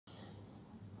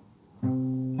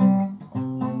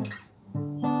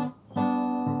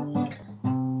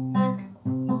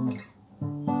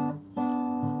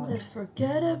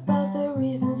Forget about the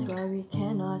reasons why we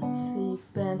cannot sleep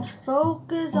and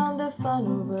focus on the fun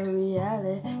over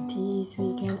realities.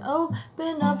 We can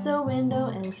open up the window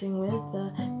and sing with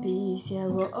the bees. Yeah,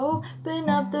 we'll open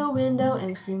up the window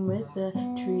and scream with the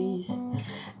trees.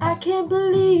 I can't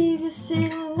believe you're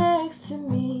sitting next to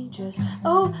me. Just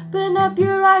open up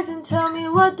your eyes and tell me,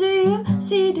 what do you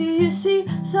see? Do you see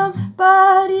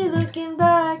somebody looking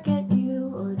back at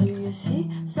you? Or do you see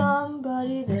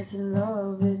somebody that's in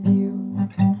love with you?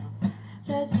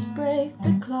 Let's break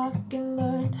the clock and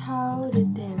learn how to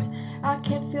dance. I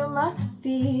can't feel my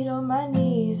feet on my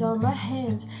knees, on my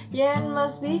hands. Yeah, it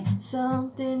must be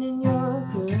something in your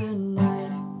good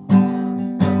night.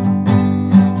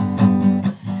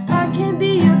 I can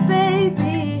be your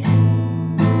baby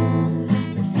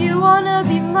if you wanna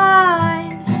be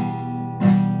mine.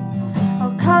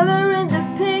 I'll color in the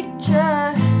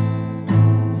picture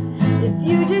if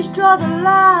you just draw the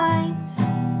lines.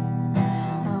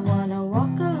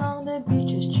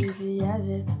 Cheesy as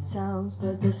it sounds,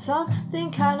 but there's something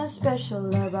kinda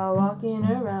special about walking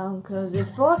around, 'cause it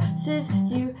forces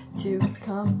you to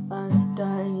come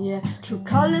undone. Yeah, true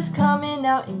colors coming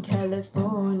out in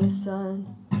California sun.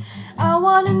 I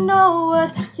wanna know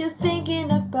what you're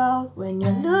thinking about when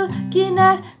you're looking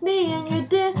at me and your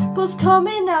dimples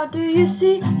coming out. Do you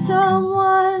see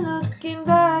someone looking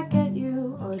back at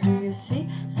you? Or do you see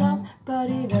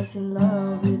somebody that's in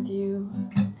love with you?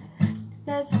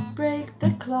 Let's break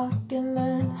the clock and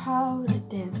learn how to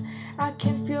dance. I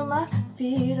can feel my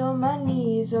feet on my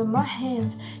knees or my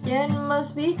hands. Yeah, it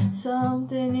must be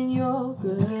something in your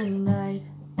good night.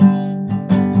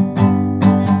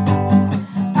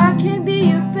 I can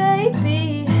be your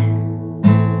baby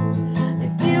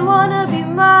if you wanna be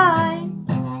mine.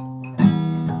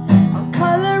 I'll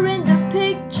color in the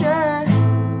picture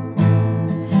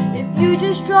if you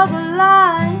just draw the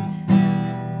lines.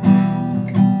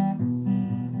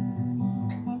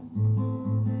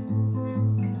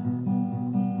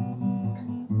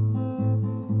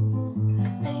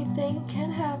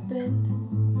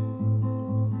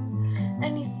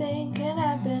 Anything can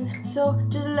happen, so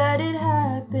just let it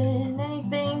happen.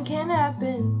 Anything can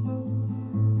happen.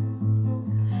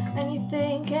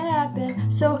 Anything can happen,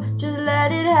 so just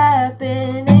let it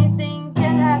happen. Anything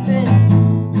can happen.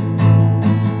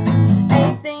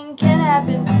 Anything can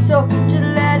happen, so just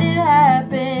let it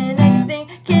happen. Anything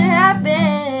can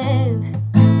happen.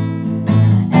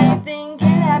 Anything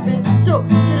can happen, so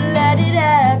just